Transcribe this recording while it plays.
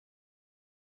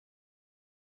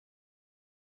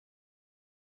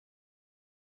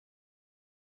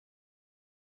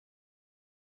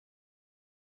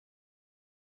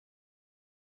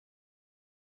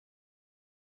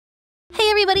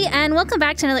everybody, and welcome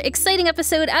back to another exciting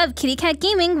episode of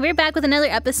KittyKatGaming. We're back with another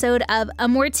episode of A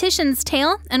Mortician's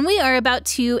Tale, and we are about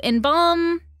to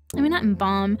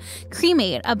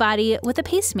cremate a body with a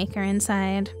pacemaker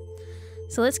inside.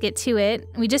 So let's get to it.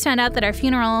 We just found out that our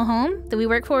funeral home that we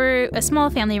work for, a small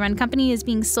family-run company, is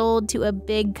being sold to a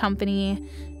big company,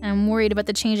 and I'm worried about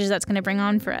the changes that's going to bring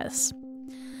on for us.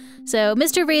 So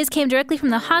Mr. Reyes came directly from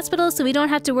the hospital, so we don't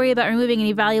have to worry about removing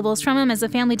any valuables from him, as the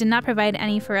family did not provide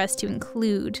any for us to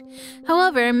include.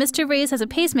 However, Mr. Reyes has a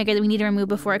pacemaker that we need to remove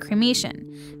before a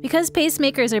cremation. Because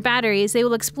pacemakers are batteries, they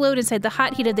will explode inside the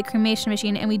hot heat of the cremation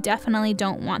machine, and we definitely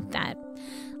don't want that.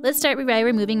 Let's start by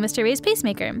removing Mr. Reyes'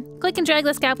 pacemaker. Click and drag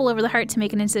the scalpel over the heart to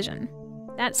make an incision.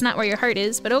 That's not where your heart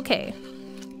is, but okay.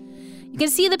 You can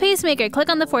see the pacemaker. Click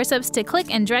on the forceps to click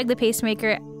and drag the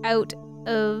pacemaker out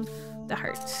of the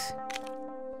heart.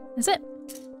 That's it.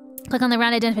 Click on the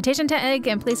round identification tag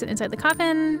and place it inside the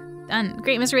coffin. Done.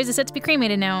 Great, Mr. Reyes is set to be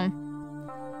cremated now.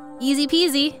 Easy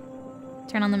peasy.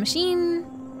 Turn on the machine.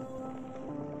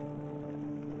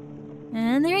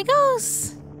 And there he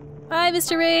goes. Bye,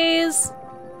 Mr. Reyes.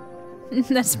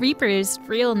 That's Reaper's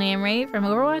real name, right? From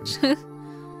Overwatch?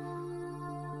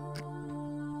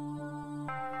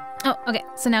 Oh, okay.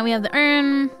 So now we have the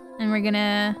urn, and we're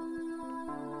gonna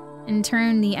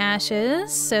intern the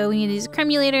ashes. So we need to use a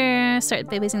cremulator. Start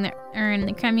by placing the urn in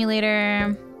the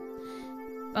cremulator.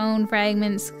 Bone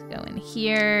fragments go in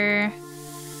here.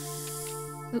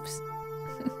 Oops.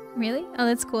 Really? Oh,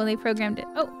 that's cool. They programmed it.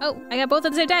 Oh, I got both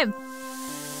at the same time.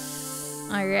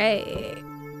 All right.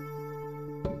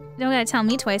 You don't gotta tell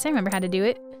me twice. I remember how to do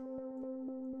it.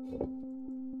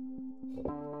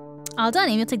 All done.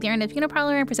 Amy will take the urn to the funeral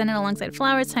parlor and present it alongside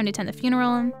flowers. Time to attend the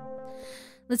funeral.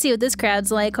 Let's see what this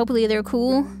crowd's like. Hopefully they're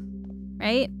cool,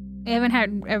 right? We haven't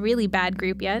had a really bad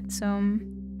group yet, so...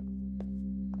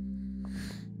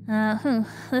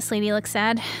 this lady looks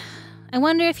sad. I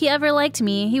wonder if he ever liked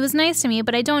me. He was nice to me,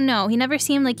 but I don't know. He never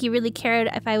seemed like he really cared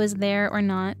if I was there or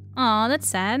not. Aw, that's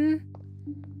sad.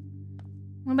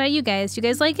 What about you guys? Do you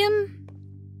guys like him?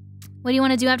 What do you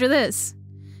want to do after this?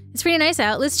 It's pretty nice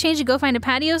out. Let's change and go find a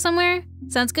patio somewhere?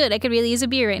 Sounds good. I could really use a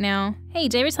beer right now. Hey,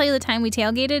 did I ever tell you the time we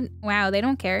tailgated? Wow, they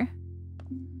don't care.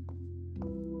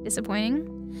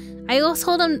 Disappointing. I always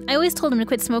told him to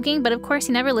quit smoking, but of course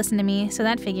he never listened to me, so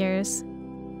that figures.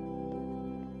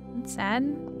 That's sad.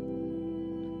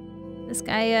 This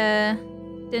guy,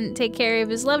 didn't take care of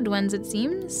his loved ones, it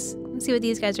seems. Let's see what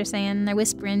these guys are saying. They're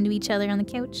whispering to each other on the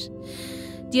couch.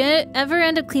 Do you ever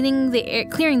end up clearing the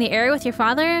air with your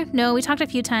father? No, we talked a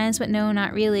few times, but no,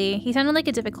 not really. He sounded like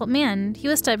a difficult man. He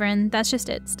was stubborn. That's just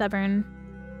it, stubborn.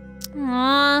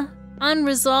 Aww,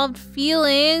 unresolved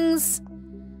feelings.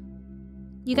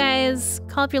 You guys,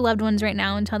 call up your loved ones right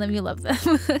now and tell them you love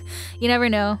them. You never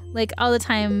know. Like, all the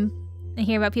time, I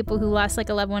hear about people who lost, like,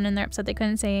 a loved one and they're upset they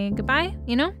couldn't say goodbye,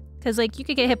 you know? Because, like, you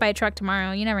could get hit by a truck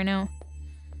tomorrow. You never know.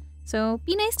 So,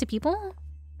 be nice to people.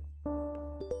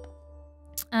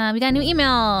 We got a new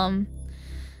email.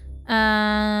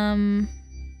 I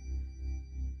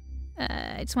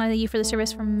just want to thank you for the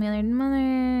service from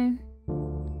mother.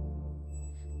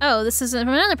 Oh, this is from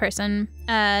another person.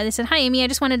 They said, hi, Amy. I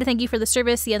just wanted to thank you for the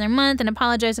service the other month and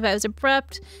apologize if I was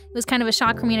abrupt. It was kind of a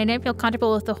shock for me and I didn't feel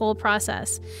comfortable with the whole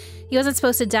process. He wasn't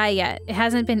supposed to die yet. It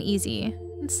hasn't been easy.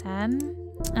 That's sad.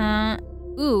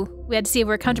 Ooh, we had to see if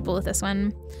we're comfortable with this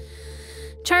one.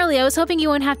 Charlie, I was hoping you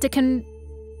wouldn't have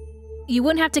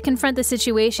to confront the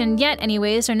situation yet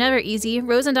anyways, or never easy.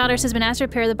 Rose and Daughters has been asked to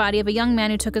prepare the body of a young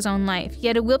man who took his own life. He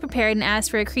had a will prepared and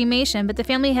asked for a cremation, but the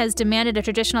family has demanded a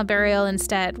traditional burial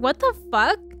instead. What the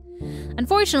fuck?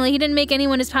 Unfortunately, he didn't make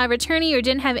anyone his power of attorney or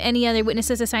didn't have any other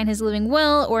witnesses to sign his living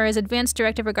will or his advance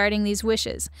directive regarding these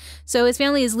wishes. So his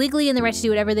family is legally in the right to do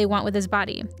whatever they want with his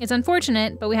body. It's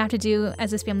unfortunate, but we have to do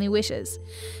as his family wishes.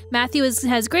 Matthew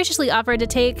has graciously offered to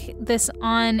take this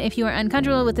on if you are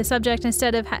uncomfortable with the subject.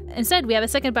 Instead, we have a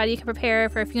second body you can prepare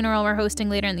for a funeral we're hosting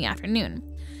later in the afternoon.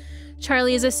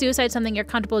 Charlie, is a suicide something you're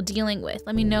comfortable dealing with?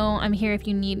 Let me know. I'm here if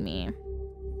you need me.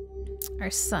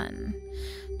 Our son.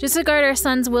 Disregard our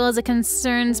son's will as it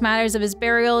concerns matters of his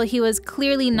burial. He was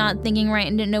clearly not thinking right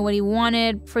and didn't know what he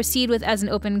wanted. Proceed with as an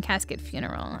open casket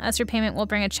funeral. As for payment, we'll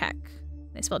bring a check.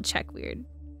 They spelled check weird.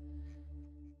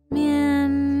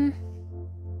 Man.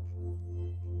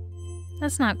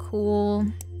 That's not cool.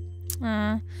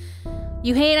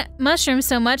 You hate mushrooms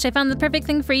so much, I found the perfect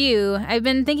thing for you. I've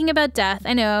been thinking about death.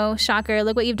 I know, shocker,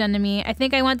 look what you've done to me. I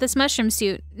think I want this mushroom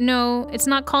suit. No, it's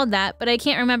not called that, but I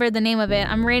can't remember the name of it.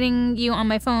 I'm rating you on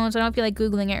my phone, so I don't feel like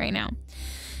Googling it right now.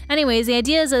 Anyways, the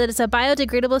idea is that it's a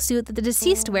biodegradable suit that the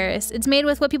deceased wears. It's made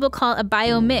with what people call a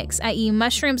biomix, i.e.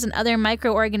 mushrooms and other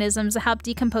microorganisms that help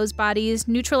decompose bodies,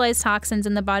 neutralize toxins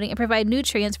in the body, and provide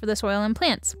nutrients for the soil and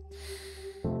plants.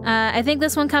 I think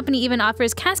this one company even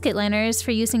offers casket liners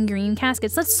for use in green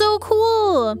caskets. That's so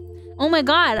cool! Oh my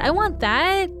god, I want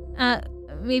that.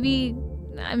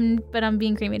 But I'm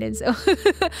being cremated, so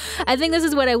I think this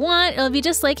is what I want. It'll be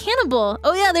just like Hannibal.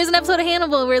 Oh yeah, there's an episode of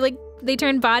Hannibal where like they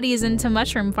turn bodies into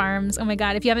mushroom farms. Oh my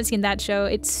god, if you haven't seen that show,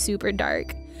 it's super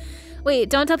dark. Wait,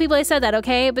 don't tell people I said that,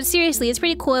 okay? But seriously, it's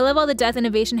pretty cool. I love all the death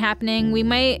innovation happening. We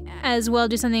might as well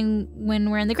do something when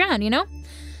we're in the ground, you know?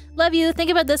 Love you. Think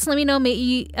about this. Let me know.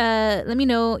 Let me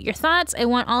know your thoughts. I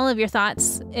want all of your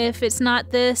thoughts. If it's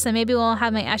not this, then maybe we'll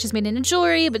have my ashes made into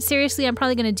jewelry. But seriously, I'm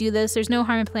probably gonna do this. There's no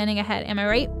harm in planning ahead. Am I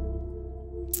right?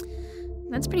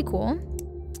 That's pretty cool.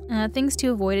 Things to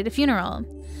avoid at a funeral.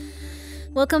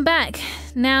 Welcome back.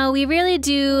 Now, we rarely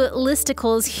do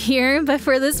listicles here, but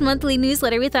for this monthly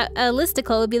newsletter, we thought a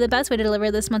listicle would be the best way to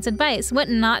deliver this month's advice, what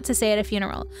not to say at a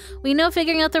funeral. We know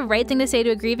figuring out the right thing to say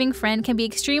to a grieving friend can be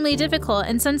extremely difficult,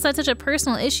 and since that's such a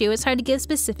personal issue, it's hard to give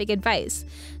specific advice.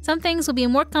 Some things will be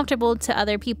more comfortable to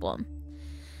other people.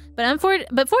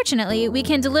 But fortunately, we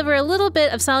can deliver a little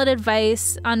bit of solid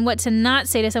advice on what to not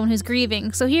say to someone who's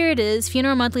grieving. So here it is,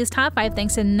 Funeral Monthly's top 5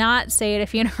 things to not say at a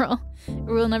funeral.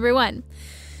 Rule number 1.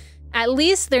 At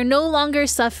least they're no longer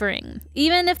suffering.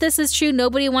 Even if this is true,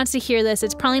 nobody wants to hear this.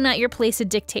 It's probably not your place to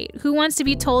dictate. Who wants to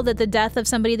be told that the death of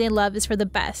somebody they love is for the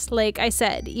best? Like I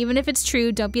said, even if it's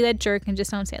true, don't be that jerk and just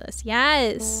don't say this.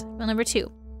 Yes. Rule number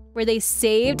 2. Were they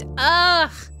saved?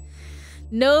 Ugh.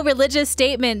 No religious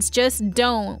statements. Just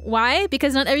don't. Why?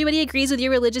 Because not everybody agrees with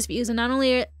your religious views, and not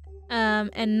only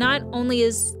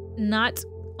is not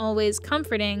always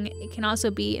comforting, it can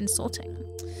also be insulting.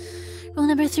 Rule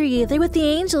number 3, they're with the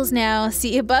angels now.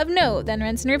 See above note, then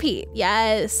rinse and repeat.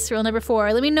 Yes. Rule number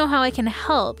 4, let me know how I can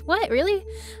help. What, really?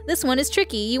 This one is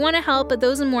tricky. You want to help, but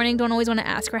those in mourning don't always want to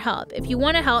ask for help. If you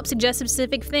want to help, suggest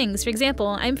specific things. For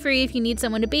example, I'm free if you need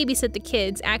someone to babysit the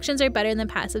kids. Actions are better than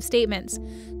passive statements.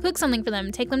 Cook something for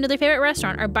them, take them to their favorite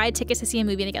restaurant, or buy tickets to see a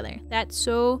movie together. That's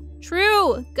so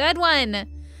true. Good one.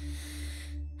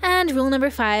 And rule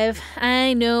number 5,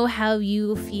 I know how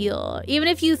you feel. Even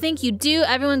if you think you do,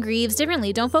 everyone grieves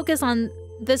differently. Don't focus on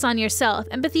this on yourself.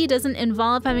 Empathy doesn't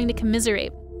involve having to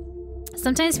commiserate.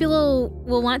 Sometimes people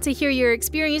will want to hear your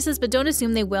experiences, but don't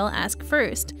assume they will ask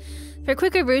first. For a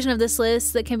quicker version of this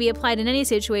list that can be applied in any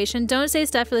situation, don't say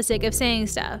stuff for the sake of saying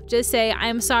stuff. Just say,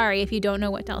 I'm sorry if you don't know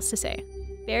what else to say.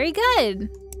 Very good.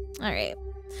 All right.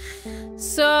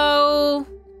 So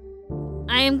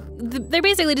they're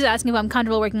basically just asking if I'm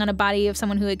comfortable working on a body of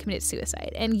someone who had committed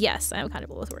suicide. And yes, I'm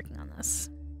comfortable with working on this.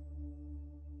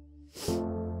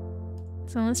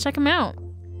 So let's check him out.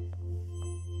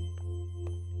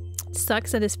 It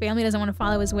sucks that his family doesn't want to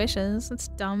follow his wishes. That's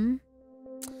dumb.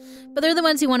 But they're the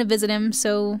ones who want to visit him,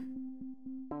 so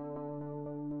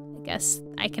I guess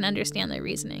I can understand their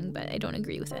reasoning, but I don't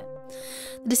agree with it.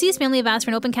 The deceased family have asked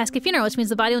for an open casket funeral, which means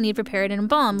the body will need prepared and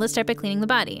embalmed. Let's start by cleaning the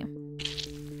body.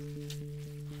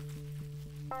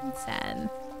 That's sad.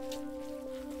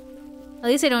 At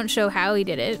least they don't show how he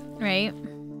did it, right?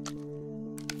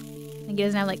 Like he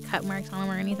doesn't have like cut marks on him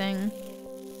or anything.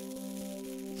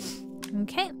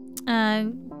 Okay.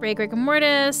 Break rigor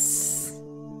mortis.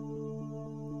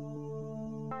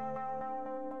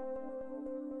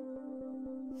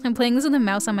 I'm playing this with a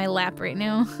mouse on my lap right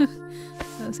now.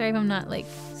 So sorry if I'm not like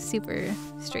super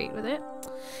straight with it.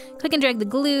 Click and drag the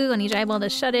glue on each eyeball to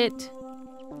shut it.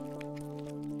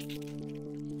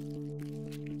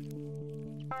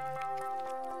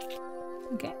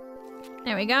 Okay,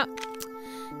 there we go.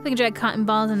 Click and drag cotton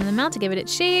balls into the mouth to give it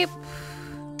its shape.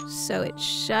 So it's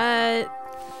shut.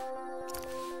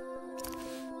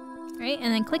 Right,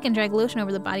 and then click and drag lotion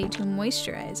over the body to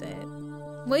moisturize it.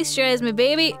 Moisturize me,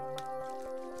 baby.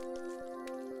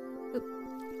 Oop.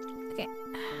 Okay.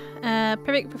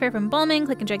 Prepare for embalming.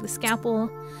 Click and drag the scalpel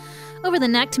over the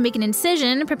neck to make an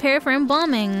incision. Prepare for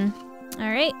embalming. All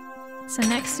right. So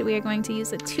next we are going to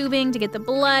use the tubing to get the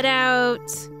blood out.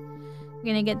 We're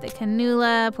gonna get the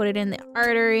cannula, put it in the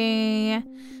artery. Then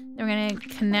we're gonna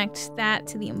connect that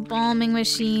to the embalming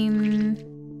machine.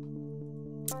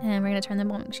 And we're gonna turn the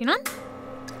embalming machine on.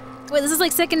 Wait, this is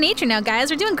like second nature now, guys.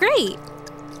 We're doing great.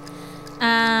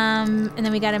 And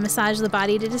then we gotta massage the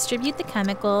body to distribute the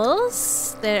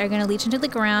chemicals that are gonna leach into the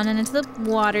ground and into the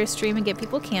water stream and give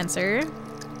people cancer.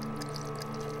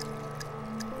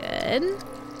 Good.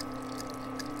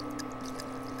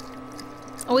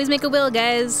 Always make a will,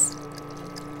 guys.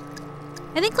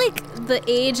 I think, like, the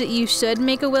age that you should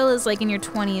make a will is, like, in your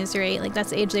 20s, right? Like, that's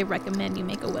the age they recommend you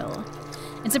make a will.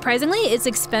 And surprisingly, it's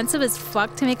expensive as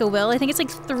fuck to make a will. I think it's, like,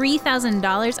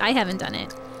 $3,000. I haven't done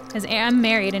it, because I'm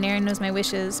married and Aaron knows my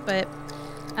wishes, but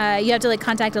you have to, like,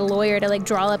 contact a lawyer to, like,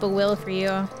 draw up a will for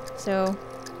you. So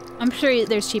I'm sure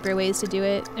there's cheaper ways to do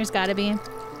it. There's gotta be.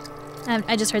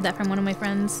 I just heard that from one of my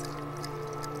friends.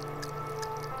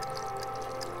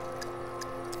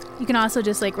 You can also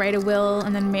just like write a will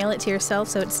and then mail it to yourself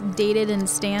so it's dated and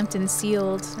stamped and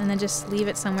sealed, and then just leave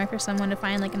it somewhere for someone to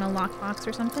find, like in a lockbox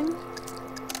or something.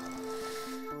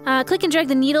 Click and drag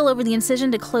the needle over the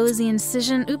incision to close the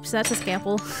incision. Oops, that's a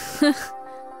scalpel.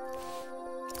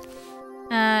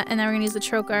 And then we're gonna use the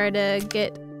trocar to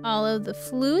get all of the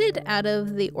fluid out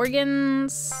of the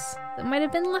organs that might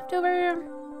have been left over.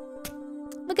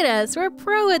 Look at us, we're a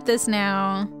pro at this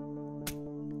now.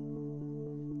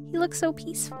 He looks so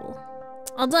peaceful.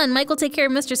 All done. Mike will take care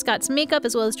of Mr. Scott's makeup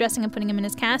as well as dressing and putting him in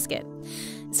his casket.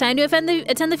 It's time to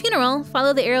attend the funeral.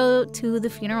 Follow the arrow to the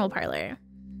funeral parlor.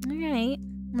 All right,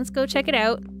 let's go check it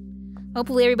out.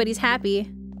 Hopefully everybody's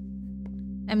happy.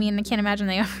 I mean, I can't imagine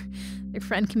their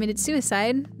friend committed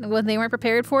suicide. Well, they weren't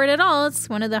prepared for it at all. It's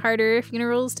one of the harder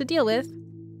funerals to deal with.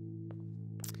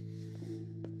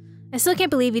 I still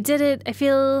can't believe he did it. I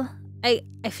feel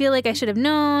like I should have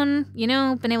known, you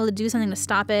know, been able to do something to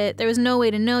stop it. There was no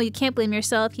way to know. You can't blame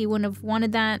yourself. He wouldn't have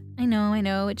wanted that. I know.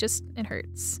 It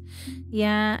hurts.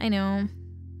 Yeah, I know.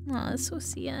 Oh, that's so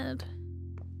sad.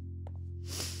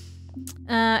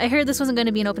 I heard this wasn't going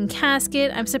to be an open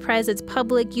casket. I'm surprised it's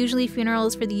public. Usually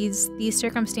funerals for these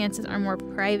circumstances are more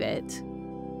private.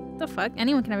 What the fuck?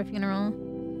 Anyone can have a funeral.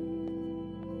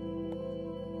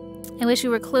 I wish we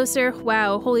were closer.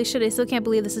 Wow, holy shit, I still can't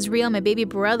believe this is real. My baby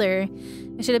brother.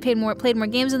 I should have played more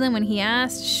games with him when he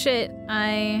asked. Shit,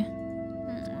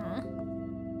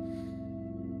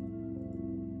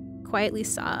 Quietly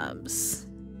sobs.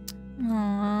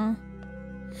 Aww.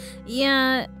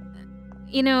 Yeah,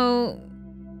 you know,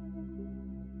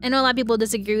 I know a lot of people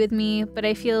disagree with me, but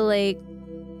I feel like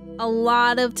a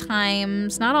lot of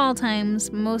times, not all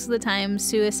times, most of the time,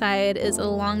 suicide is a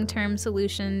long-term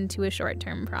solution to a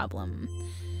short-term problem.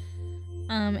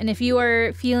 And if you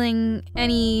are feeling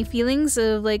any feelings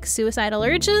of like suicidal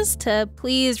urges, to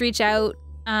please reach out.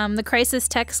 The crisis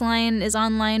text line is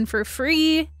online for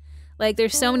free. Like,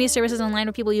 there's so many services online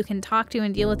with people you can talk to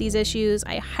and deal with these issues.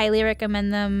 I highly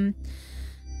recommend them.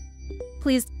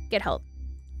 Please get help.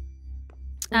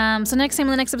 So next time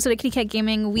on the next episode of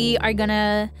KittyKatGaming, we are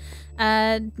gonna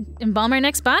embalm our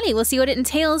next body. We'll see what it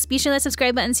entails. Be sure to hit that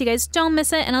subscribe button so you guys don't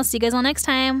miss it, and I'll see you guys all next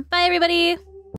time. Bye, everybody!